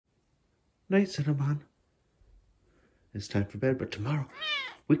Night, Cinnabon. It's time for bed, but tomorrow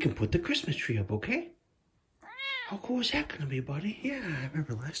we can put the Christmas tree up, okay? How cool is that gonna be, buddy? Yeah, I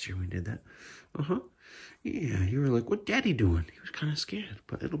remember last year we did that. Uh-huh. Yeah, you were like, what Daddy doing? He was kind of scared,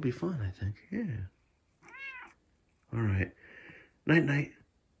 but it'll be fun, I think. Yeah. All right. Night-night.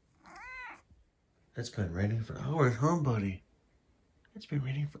 It's been raining for hours, huh, buddy? It's been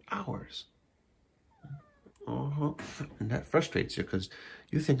raining for hours. Uh-huh. And that frustrates you because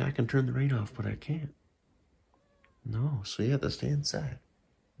you think I can turn the rain off, but I can't. No, so you have to stay inside.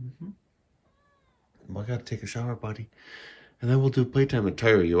 Well, I gotta take a shower, buddy. And then we'll do playtime and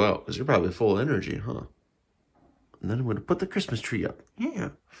tire you out, because you're probably full of energy, huh? And then I'm gonna put the Christmas tree up. Yeah.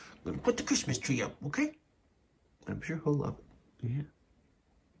 I'm gonna put the Christmas tree up, okay? I'm sure he'll love it. Yeah.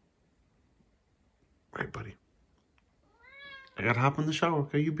 Right, buddy. I gotta hop in the shower,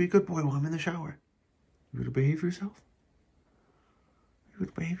 okay? You be a good boy while I'm in the shower. You gonna behave yourself? You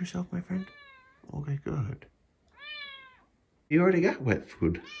gonna behave yourself, my friend? Okay, good. You already got wet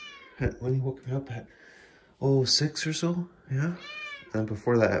food. When he woke me up at 6 or so, yeah. And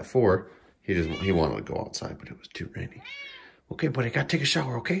before that at 4, he wanted to go outside, but it was too rainy. Okay, buddy, gotta take a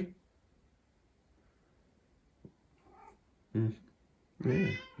shower, okay? Yeah,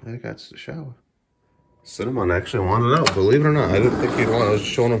 I got to shower. Cinnabon actually wanted out, believe it or not. I didn't think he'd want it. I was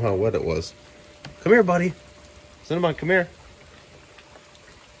just showing him how wet it was. Come here, buddy. Cinnabon, come here.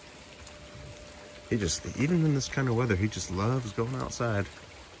 Even in this kind of weather, he just loves going outside.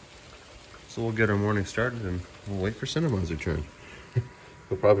 So we'll get our morning started and we'll wait for Cinnabon's return.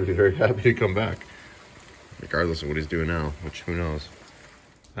 He'll probably be very happy to come back, regardless of what he's doing now, which who knows.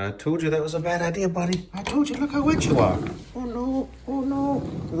 I told you that was a bad idea, buddy. I told you, look how wet you are. Oh no,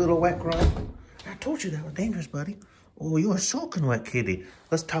 little wet grunt. I told you that was dangerous, buddy. Oh, you are soaking wet, kitty.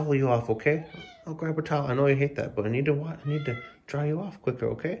 Let's towel you off, okay? I'll grab a towel. I know you hate that, but I need to dry you off quicker,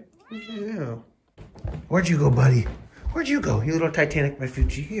 okay? Yeah. Where'd you go, buddy? Where'd you go, you little Titanic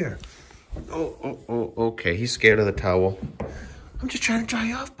refugee? Here. Oh, okay. He's scared of the towel. I'm just trying to dry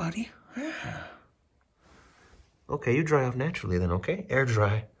you off, buddy. Yeah. Okay, you dry off naturally then, okay? Air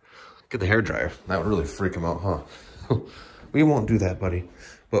dry. Get the hair dryer. That would really freak him out, huh? We won't do that, buddy.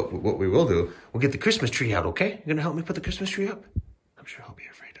 But what we will do, we'll get the Christmas tree out, okay? You gonna help me put the Christmas tree up? I'm sure he'll be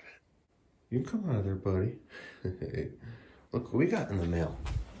afraid of it. You come out of there, buddy. Look what we got in the mail.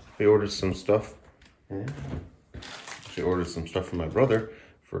 We ordered some stuff. Yeah. She ordered some stuff for my brother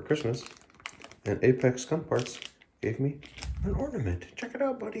for Christmas. And Apex Gun Parts gave me an ornament. Check it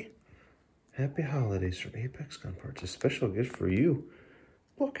out, buddy. Happy holidays from Apex Gun Parts. A special gift for you.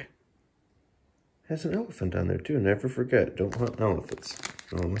 Look. Has an elephant on there too. Never forget. Don't hunt elephants.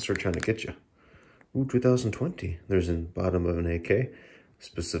 Unless they're trying to get you. Ooh, 2020. There's in bottom of an AK.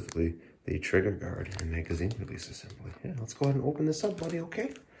 Specifically the trigger guard and magazine release assembly. Yeah, let's go ahead and open this up, buddy,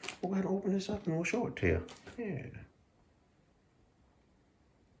 okay? We'll go ahead and open this up and we'll show it to you. Yeah.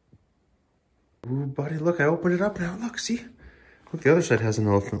 Ooh, buddy, look, I opened it up now. Look, see? Look, the other side has an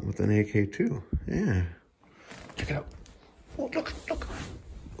elephant with an AK too. Yeah. Check it out. Oh, look.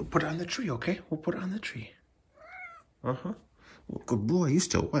 We'll put it on the tree, okay? We'll put it on the tree. Uh-huh. Oh, good boy, you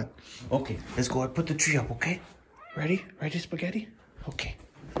still wet. Okay, let's go ahead and put the tree up, okay? Ready? Ready, spaghetti? Okay.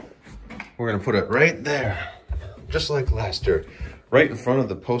 We're gonna put it right there. Just like last year. Right in front of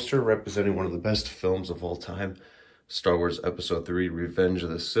the poster representing one of the best films of all time. Star Wars Episode 3, Revenge of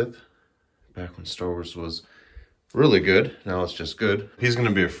the Sith. Back when Star Wars was really good. Now it's just good. He's going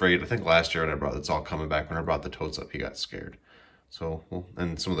to be afraid. I think last year when it's all coming back. When I brought the totes up, he got scared. So, well,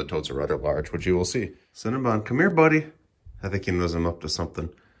 and some of the totes are rather large, which you will see. Cinnabon, come here, buddy. I think he knows I'm up to something.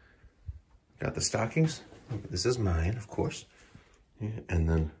 Got the stockings. This is mine, of course. Yeah, and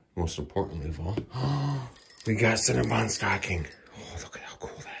then, most importantly of all, we got Cinnabon stocking. Oh, look at how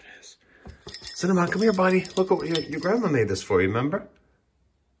cool that is. Cinnabon, come here, buddy. Look what your grandma made this for you, remember?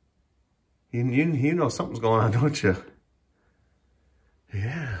 You know something's going on, don't you?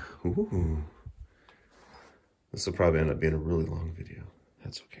 Yeah. Ooh. This will probably end up being a really long video.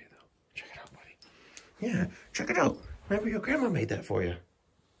 That's okay, though. Check it out, buddy. Yeah, check it out. Remember your grandma made that for you.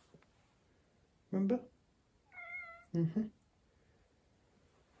 Remember?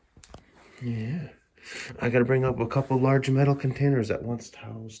 Yeah. I gotta bring up a couple large metal containers that once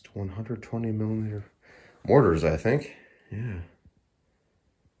housed 120mm mortars, I think. Yeah.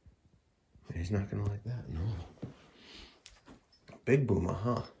 He's not gonna like that, no. Big boomer,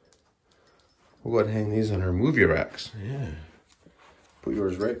 huh? We'll go ahead and hang these on our movie racks. Yeah. Put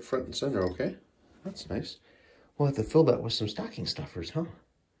yours right front and center, okay? That's nice. We'll have to fill that with some stocking stuffers, huh?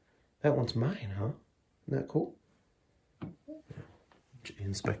 That one's mine, huh? Isn't that cool?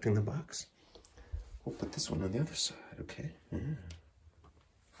 Inspecting the box. We'll put this one on the other side, okay? Yeah.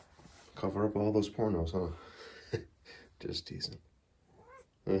 Cover up all those pornos, huh? Just teasing.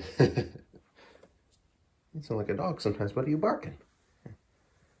 You sound like a dog sometimes, buddy. You barking.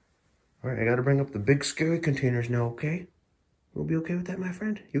 All right, I got to bring up the big scary containers now, okay? We'll be okay with that, my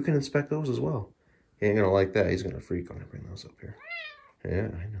friend? You can inspect those as well. He ain't gonna like that. He's gonna freak when I bring those up here. Yeah,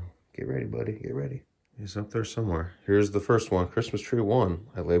 I know. Get ready, buddy. Get ready. He's up there somewhere. Here's the first one. Christmas tree 1.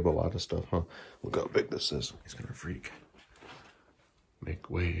 I label a lot of stuff, huh? Look how big this is. He's gonna freak.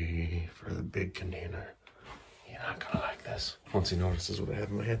 Make way for the big container. You're not gonna like this. Once he notices what I have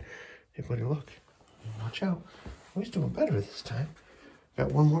in my hand. Hey, buddy, look. Watch out. Oh, he's doing better this time.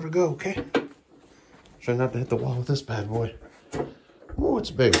 Got one more to go, okay? Try not to hit the wall with this bad boy. Oh, it's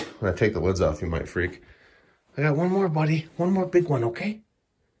big. When I take the lids off, you might freak. I got one more, buddy. One more big one, okay?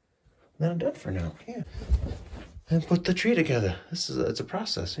 Then I'm done for now. Yeah. And put the tree together. It's a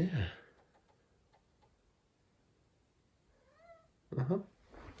process, yeah.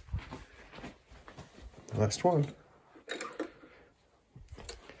 Last one.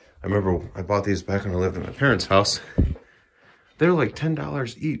 I remember I bought these back when I lived in my parents' house. They're like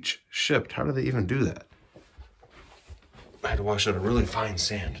 $10 each shipped. How do they even do that? I had to wash out a really fine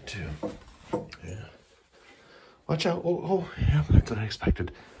sand too. Yeah. Watch out. Oh, yeah, that's what I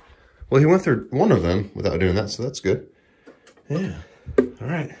expected. Well, he went through one of them without doing that, so that's good. Yeah. All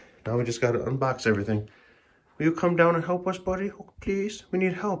right. Now we just got to unbox everything. Will you come down and help us, buddy? Oh, please. We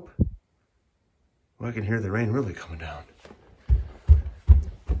need help. Well, I can hear the rain really coming down.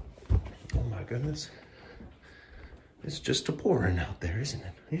 Oh my goodness. It's just a pouring out there, isn't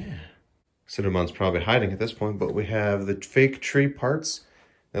it? Yeah. Cinnabon's probably hiding at this point, but we have the fake tree parts,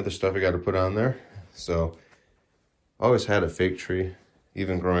 the other stuff I got to put on there. So, I always had a fake tree,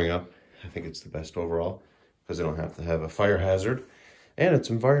 even growing up. I think it's the best overall, because I don't have to have a fire hazard. And it's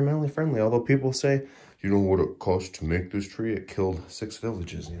environmentally friendly, although people say, you know what it cost to make this tree? It killed 6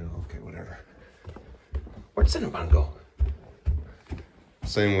 villages, you know, okay, whatever. Where'd Cinnabon go?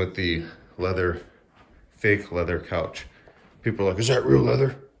 Same with the leather, fake leather couch. People are like, is that real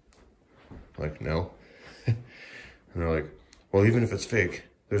leather? I'm like, no. And they're like, well, even if it's fake,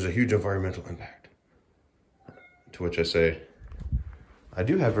 there's a huge environmental impact. To which I say, I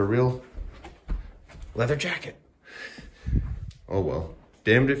do have a real leather jacket. Oh, well.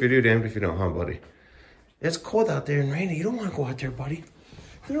 Damned if you do, damned if you don't, huh, buddy? It's cold out there and rainy. You don't want to go out there, buddy.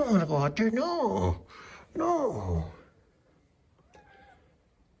 You don't want to go out there. No. No.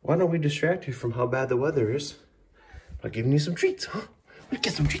 Why don't we distract you from how bad the weather is by giving you some treats, huh? We'll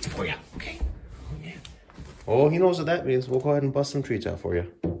get some treats for you, okay? Oh, yeah. Oh, he knows what that means. We'll go ahead and bust some treats out for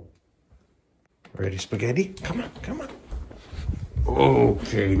you. Ready, spaghetti? Come on, come on.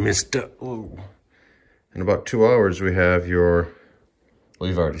 Okay, mister. Oh. In about 2 hours, we have your... Well,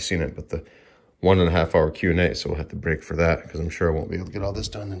 you've already seen it, but the 1.5 hour Q&A, so we'll have to break for that, because I'm sure I won't be able to get all this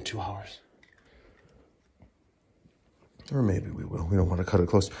done in 2 hours. Or maybe we will. We don't want to cut it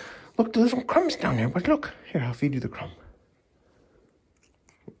close. Look, there's some crumbs down there, but look. Here, I'll feed you the crumb.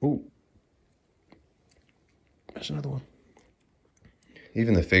 Ooh. There's another one.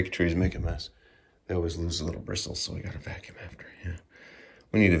 Even the fake trees make a mess. They always lose a little bristles, so we got to vacuum after, yeah.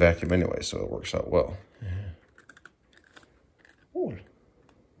 We need to vacuum anyway, so it works out well. Yeah. Ooh,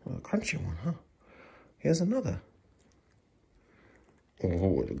 a crunchy one, huh? Here's another. Oh,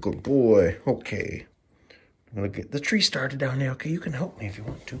 what a good boy. Okay. I'm going to get the tree started down there. Okay, you can help me if you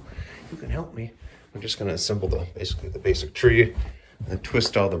want to. You can help me. I'm just going to assemble basically the basic tree and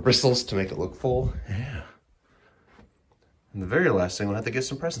twist all the bristles to make it look full. Yeah. And the very last thing, we'll have to get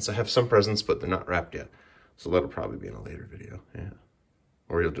some presents. I have some presents, but they're not wrapped yet. So that'll probably be in a later video. Yeah.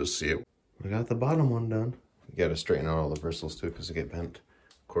 Or you'll just see it. We got the bottom one done. We got to straighten out all the bristles too, because they get bent,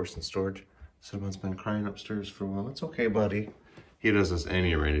 of course, in storage. Cinnabon's been crying upstairs for a while. It's okay, buddy. He does this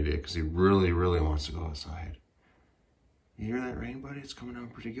any rainy day because he really, really wants to go outside. You hear that rain, buddy? It's coming down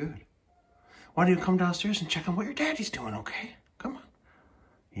pretty good. Why don't you come downstairs and check on what your daddy's doing, okay? Come on.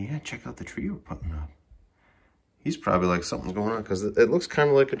 Yeah, check out the tree we're putting up. He's probably like, something's going on, because it looks kind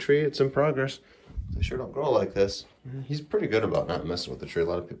of like a tree. It's in progress. They sure don't grow like this. He's pretty good about not messing with the tree. A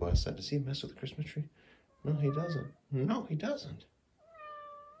lot of people have said, does he mess with the Christmas tree? No, he doesn't. No, he doesn't.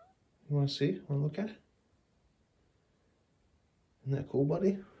 You want to see? Want to look at it? Isn't that cool,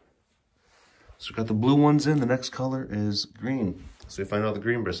 buddy? So we got the blue ones in. The next color is green. So we find all the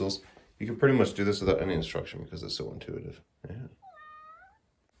green bristles. You can pretty much do this without any instruction because it's so intuitive. Yeah.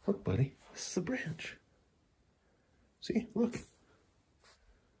 Look, buddy. This is the branch. See? Look.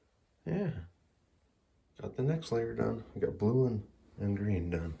 Yeah. Got the next layer done. We got blue and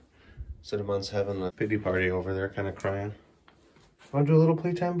green done. Cinnabon's having a pity party over there, kind of crying. Want to do a little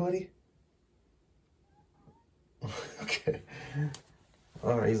playtime, buddy? Okay.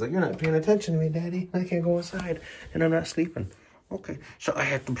 All right, he's like, you're not paying attention to me, Daddy. I can't go inside, and I'm not sleeping. Okay, so I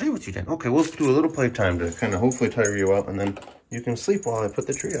have to play with you then. Okay, we'll do a little playtime to kind of hopefully tire you out, and then you can sleep while I put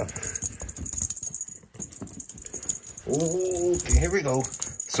the tree up. Okay, here we go.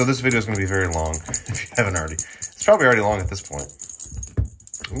 So this video is going to be very long, if you haven't already. It's probably already long at this point.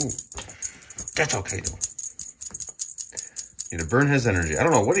 Ooh, that's okay, though. To burn his energy. I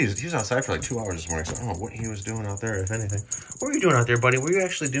don't know what he was outside for like 2 hours this morning, so I don't know what he was doing out there, if anything. What were you doing out there, buddy? Were you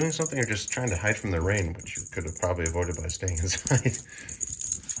actually doing something or just trying to hide from the rain, which you could have probably avoided by staying inside?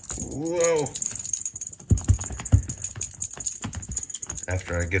 Whoa.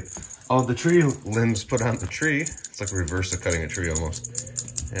 After I get all the tree limbs put on the tree, it's like a reverse of cutting a tree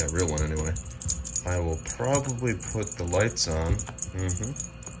almost. Yeah, a real one anyway. I will probably put the lights on.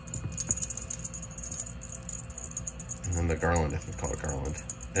 And then the garland, if we call it garland.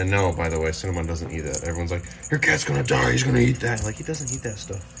 And no, by the way, Cinnabon doesn't eat that. Everyone's like, your cat's gonna die, he's gonna eat that. Like, he doesn't eat that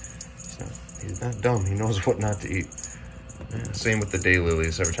stuff. He's not dumb, he knows what not to eat. Yeah, same with the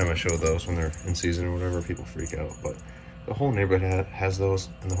daylilies. Every time I show those when they're in season or whatever, people freak out. But the whole neighborhood has those,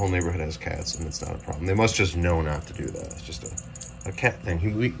 and the whole neighborhood has cats, and it's not a problem. They must just know not to do that. It's just a cat thing.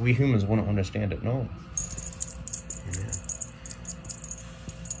 We humans wouldn't understand it, no. Yeah.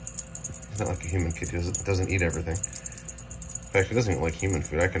 He's not like a human kid, he doesn't eat everything. In fact, he doesn't even like human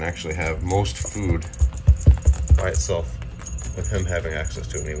food. I can actually have most food by itself with him having access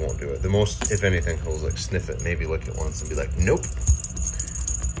to it, and he won't do it. The most, if anything, he'll like sniff it, maybe lick it once and be like, nope. I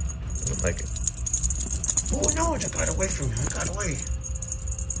don't like it. Oh no, I just got away from you. I got away.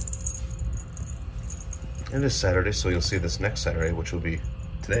 It is Saturday, so you'll see this next Saturday, which will be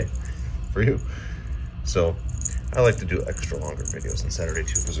today for you. So I like to do extra longer videos on Saturday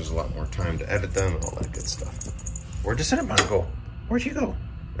too, because there's a lot more time to edit them and all that good stuff. Where'd the Cinnabon go? Where'd you go?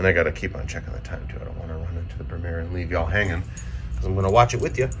 And I gotta keep on checking the time too. I don't wanna run into the premiere and leave y'all hanging, because I'm gonna watch it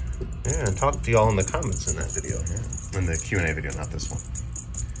with you. Yeah, and talk to y'all in the comments in that video. Yeah. In the Q&A video, not this one.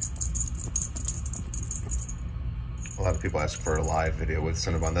 A lot of people ask for a live video with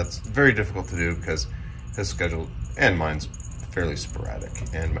Cinnabon. That's very difficult to do because his schedule and mine's fairly sporadic,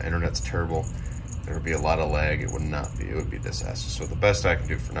 and my internet's terrible. There would be a lot of lag. It would not be. It would be a disaster. So the best I can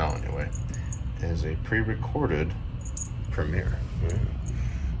do for now, anyway, is a pre-recorded premiere.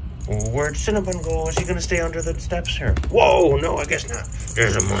 Well, where'd Cinnabon go? Is he gonna stay under the steps here? Whoa! No, I guess not.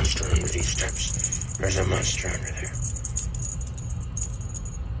 There's a monster under these steps. There's a monster under there.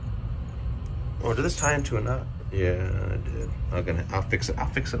 Oh, did this tie into a knot? Yeah, I did. I'll fix it. I'll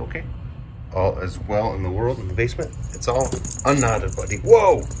fix it, okay? All is well in the world in the basement. It's all unknotted, buddy.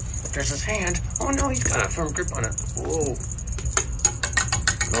 Whoa! There's his hand. Oh no, he's got a firm grip on it. Whoa.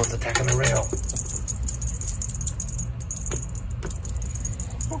 No, it's attacking the rail.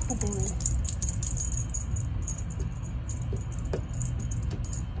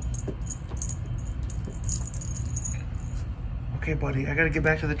 Okay, buddy, I gotta get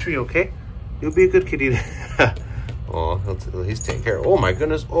back to the tree, okay? You'll be a good kitty. Oh, he's taking care of. Oh my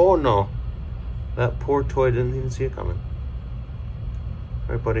goodness. Oh no. That poor toy didn't even see it coming.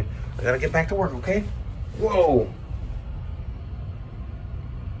 All right, buddy. I gotta get back to work, okay? Whoa.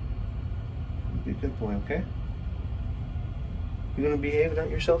 Be a good boy, okay? You gonna behave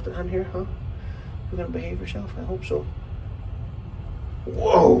on yourself down here, huh? You gonna behave yourself? I hope so.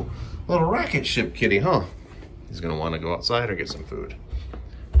 Whoa. Little rocket ship kitty, huh? He's gonna want to go outside or get some food.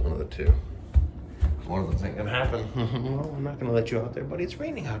 One of the two. One of them's ain't gonna happen. No, I'm not gonna let you out there, buddy. It's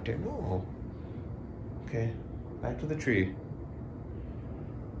raining out there. No. Okay, back to the tree.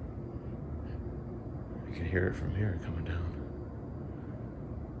 You can hear it from here coming down.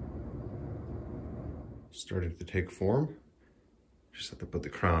 Started to take form. Just have to put the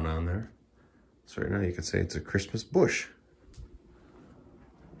crown on there. So right now you can say it's a Christmas bush.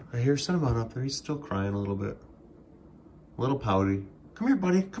 I hear Cinnabon up there. He's still crying a little bit. A little pouty. Come here,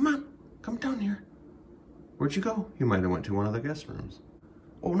 buddy. Come on. Come down here. Where'd you go? You might have went to one of the guest rooms.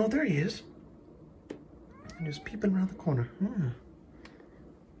 Oh, no, there he is. And he's peeping around the corner. Yeah.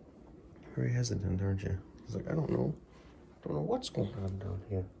 Very hesitant, aren't you? He's like, I don't know. Don't know what's going on down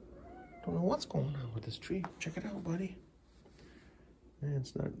here. Don't know what's going on with this tree. Check it out, buddy. Yeah,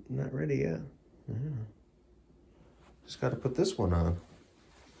 it's not ready yet. Yeah. Just got to put this one on.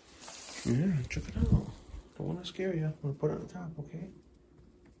 Yeah, check it out. Don't want to scare you. I'm going to put it on the top, okay?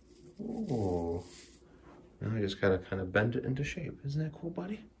 Oh. Now I just got to kind of bend it into shape. Isn't that cool,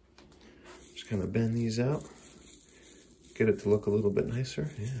 buddy? Just kind of bend these out. Get it to look a little bit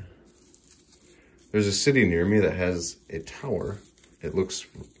nicer. Yeah. There's a city near me that has a tower. It looks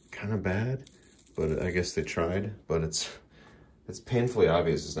kind of bad, but I guess they tried. But it's painfully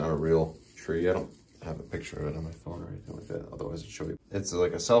obvious it's not a real tree. I don't have a picture of it on my phone or anything like that. Otherwise, it'd show you. It's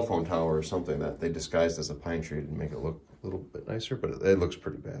like a cell phone tower or something that they disguised as a pine tree to make it look a little bit nicer, but it looks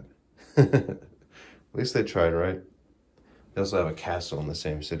pretty bad. At least they tried, right? They also have a castle in the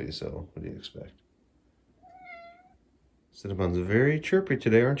same city, so what do you expect? Cinnabon's very chirpy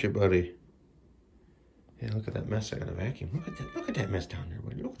today, aren't you, buddy? Hey, look at that mess. I got a vacuum. Look at that mess down there,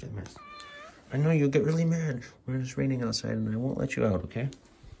 buddy. Look at that mess. I know you'll get really mad when it's raining outside and I won't let you out, okay?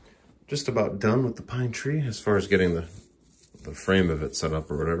 Just about done with the pine tree as far as getting the frame of it set up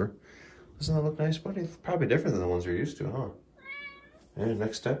or whatever. Doesn't that look nice, buddy? It's probably different than the ones you're used to, huh? And the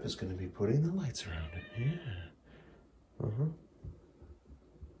next step is going to be putting the lights around it. Yeah.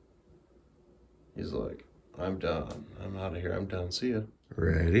 He's like, I'm done. I'm out of here. I'm done. See ya.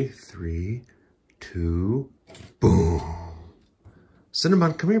 Ready? 3, 2, boom.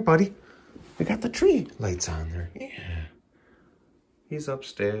 Cinnabon, come here, buddy. We got the tree lights on there. Yeah. He's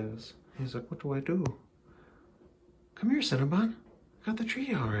upstairs. He's like, what do I do? Come here, Cinnabon. Got the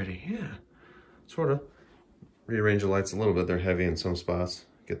tree already. Yeah. Sort of. Rearrange the lights a little bit. They're heavy in some spots.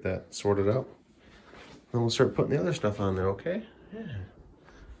 Get that sorted out. Then we'll start putting the other stuff on there, okay? Yeah.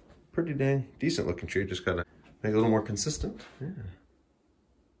 Pretty dang decent looking tree. Just gotta make it a little more consistent. Yeah.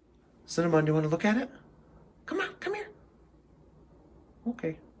 Cinnabon, do you want to look at it? Come on, come here.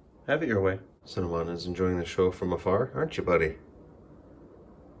 Okay. Have it your way. Cinnabon is enjoying the show from afar, aren't you, buddy?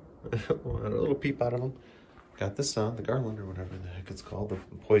 Want a little peep out of him. Got this on, the garland or whatever the heck it's called, the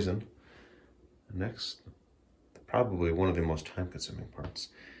poison. Next, probably one of the most time-consuming parts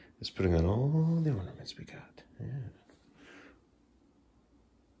is putting on all the ornaments we got. Yeah.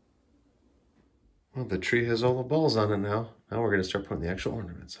 Well, the tree has all the balls on it now. Now we're going to start putting the actual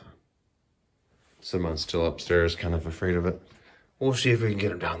ornaments on. Cinnabon's still upstairs, kind of afraid of it. We'll see if we can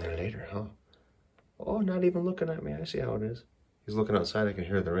get him down there later, huh? Oh, not even looking at me. I see how it is. He's looking outside. I can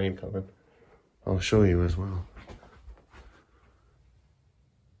hear the rain coming. I'll show you as well.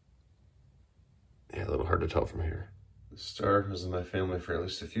 Yeah, a little hard to tell from here. The star was in my family for at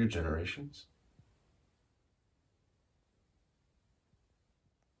least a few generations.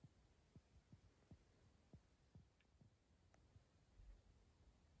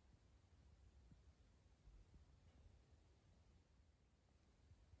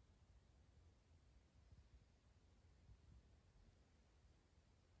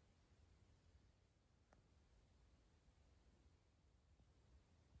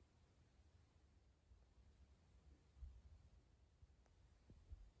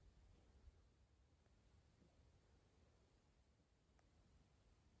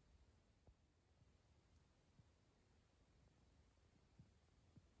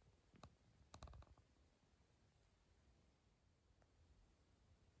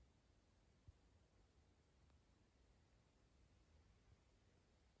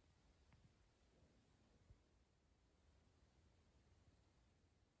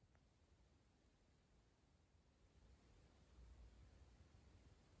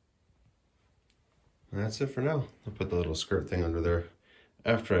 And that's it for now. I'll put the little skirt thing under there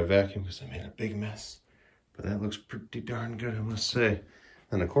after I vacuum because I made a big mess. But that looks pretty darn good, I must say.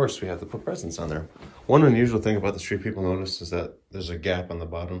 And of course, we have to put presents on there. One unusual thing about the tree people notice is that there's a gap on the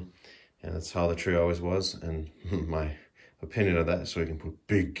bottom. And that's how the tree always was. And my opinion of that is so we can put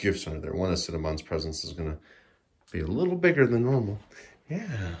big gifts under there. One of Cinnabon's presents is going to be a little bigger than normal.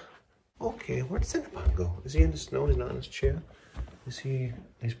 Yeah. Okay, where'd Cinnabon go? Is he in the snow? He's not in his chair? Is he?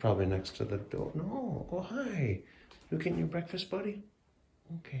 He's probably next to the door. No. Oh, hi. You getting your breakfast, buddy?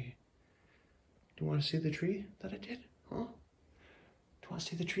 Okay. Do you want to see the tree that I did? Huh? Do you want to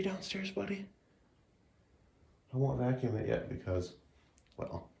see the tree downstairs, buddy? I won't vacuum it yet because,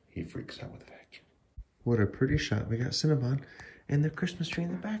 well, he freaks out with the vacuum. What a pretty shot. We got Cinnabon and the Christmas tree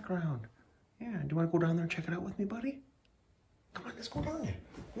in the background. Yeah. Do you want to go down there and check it out with me, buddy? Come on, let's go down there.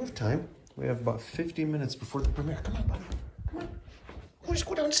 We have time. We have about 50 minutes before the premiere. Come on, buddy. Come on. Let's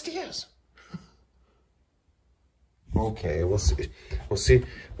go downstairs. Okay, we'll see. We'll see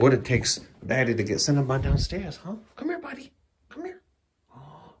what it takes Daddy to get Cinnabon downstairs, huh? Come here, buddy. Come here.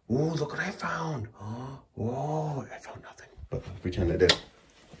 Oh, look what I found. Oh, I found nothing. But I'll pretend I did.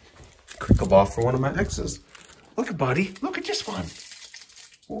 Crinkle ball for one of my exes. Look, buddy. Look at this one.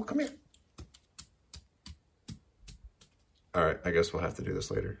 Oh, come here. All right, I guess we'll have to do this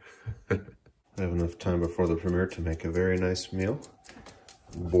later. I have enough time before the premiere to make a very nice meal.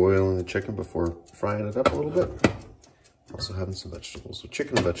 Boiling the chicken before frying it up a little bit. Also having some vegetables. So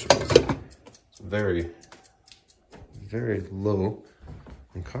chicken and vegetables. It's very, very low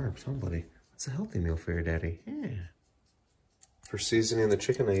in carbs, huh, buddy? It's a healthy meal for your daddy. Yeah. For seasoning the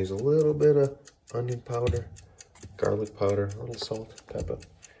chicken, I use a little bit of onion powder, garlic powder, a little salt, pepper.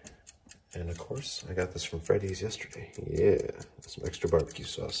 And of course, I got this from Freddy's yesterday. Yeah, some extra barbecue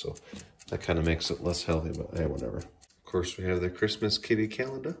sauce, so that kind of makes it less healthy, but hey, whatever. Of course, we have the Christmas kitty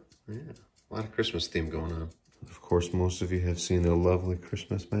calendar. Yeah, a lot of Christmas theme going on. Of course, most of you have seen the lovely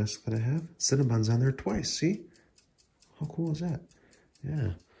Christmas mask that I have. Cinnabon's on there twice, see? How cool is that?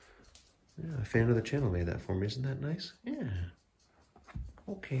 Yeah. Yeah, a fan of the channel made that for me. Isn't that nice? Yeah.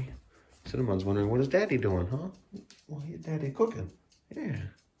 Okay. Cinnabon's wondering, what is Daddy doing, huh? Well, your Daddy cooking. Yeah.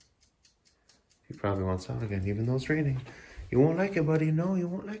 He probably wants out again, even though it's raining. You won't like it, buddy. No, you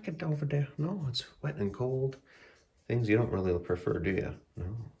won't like it over there. No, it's wet and cold. Things you don't really prefer, do you? No.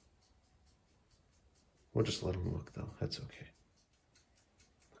 We'll just let him look, though. That's okay.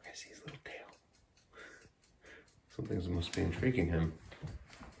 Look, I see his little tail. Some things must be intriguing him.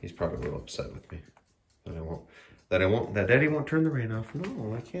 He's probably a little upset with me. That Daddy won't turn the rain off.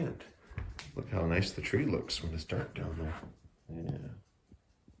 No, I can't. Look how nice the tree looks when it's dark down there. Yeah.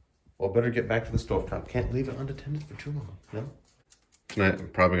 Well, better get back to the stovetop. Can't leave it unattended for too long, no? Tonight, I'm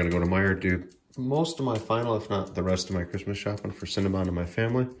probably going to go to Meijer, do most of my final, if not the rest of my Christmas shopping for Cinnabon and my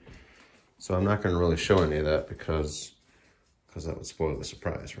family. So I'm not going to really show any of that because that would spoil the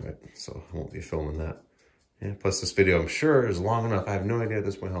surprise, right? So I won't be filming that. Yeah, plus this video, I'm sure, is long enough. I have no idea at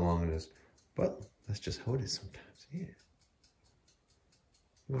this point how long it is. But that's just how it is sometimes, yeah.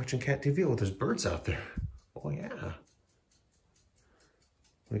 You're watching Cat TV? Oh, there's birds out there. Oh, yeah.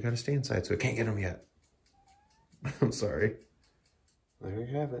 We gotta stay inside, so we can't get them yet. I'm sorry. There you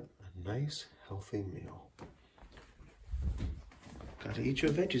have it. A nice, healthy meal. Gotta eat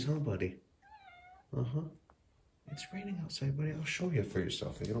your veggies, huh, buddy? Uh-huh. It's raining outside, buddy. I'll show you for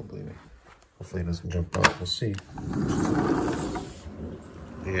yourself if you don't believe me. Hopefully it doesn't jump out. We'll see.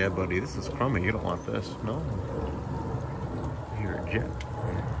 Yeah, buddy, this is crummy. You don't want this. No. You're a jet.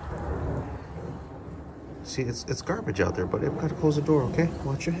 See, it's garbage out there, buddy. I've got to close the door, okay?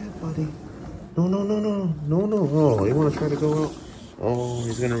 Watch your head, buddy. No, no, no, no. No, no. Oh, you want to try to go out? Oh,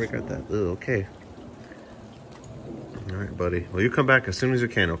 he's going to regret that. Ugh, okay. All right, buddy. Well, you come back as soon as you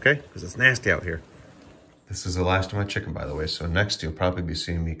can, okay? Because it's nasty out here. This is the last of my chicken, by the way. So next you'll probably be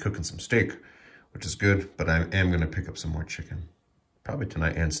seeing me cooking some steak, which is good. But I am going to pick up some more chicken. Probably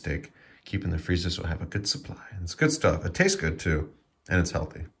tonight and steak. Keep in the freezer so I have a good supply. And it's good stuff. It tastes good, too. And it's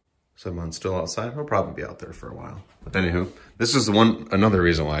healthy. Someone's still outside. He'll probably be out there for a while. But anywho, this is another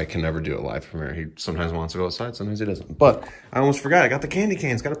reason why I can never do a live premiere. He sometimes wants to go outside, sometimes he doesn't. But I almost forgot. I got the candy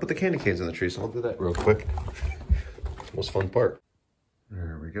canes. Got to put the candy canes in the tree, so I'll do that real quick. Most fun part.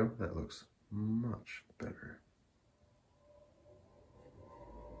 There we go. That looks much better.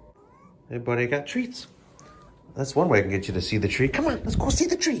 Hey, buddy, I got treats. That's one way I can get you to see the tree. Come on, let's go see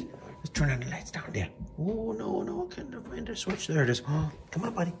the tree. Let's turn on the lights down there. Oh, no, no, I can't find the switch. There it is. Oh, come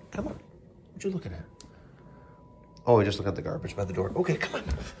on, buddy, come on. What you looking at? Oh, I just look at the garbage by the door. Okay, come on.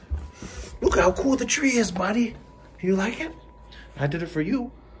 Look how cool the tree is, buddy. Do you like it? I did it for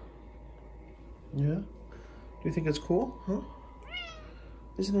you. Yeah? Do you think it's cool, huh?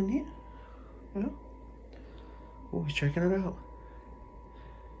 Isn't it neat? Yeah? Oh, he's checking it out.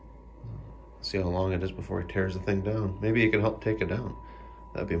 See how long it is before he tears the thing down. Maybe he can help take it down.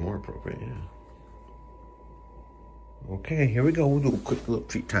 That'd be more appropriate, yeah. Okay, here we go. We'll do a quick little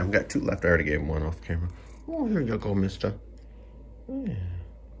treat time. Got 2 left. I already gave him 1 off camera. Oh, here you go, mister. Yeah.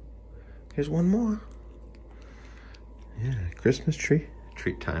 Here's 1 more. Yeah, Christmas tree.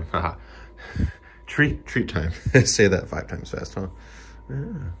 Treat time. Haha. treat time. Say that 5 times fast, huh?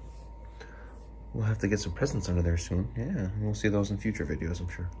 Yeah. We'll have to get some presents under there soon. Yeah, we'll see those in future videos, I'm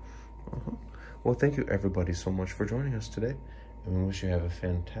sure. Well, thank you everybody so much for joining us today, and we wish you have a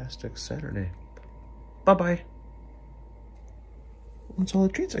fantastic Saturday. Bye-bye. That's all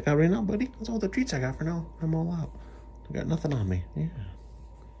the treats I got right now, buddy. That's all the treats I got for now. I'm all out. I got nothing on me. Yeah.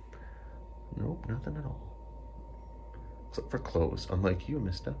 Nope, nothing at all. Except for clothes, unlike you,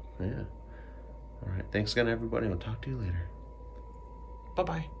 mister. Yeah. All right, thanks again, everybody. I'll talk to you later.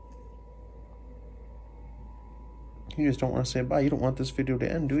 Bye-bye. You just don't want to say bye. You don't want this video to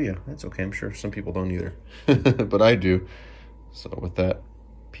end, do you? That's okay. I'm sure some people don't either. But I do. So with that,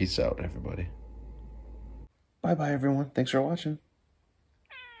 peace out, everybody. Bye-bye, everyone. Thanks for watching.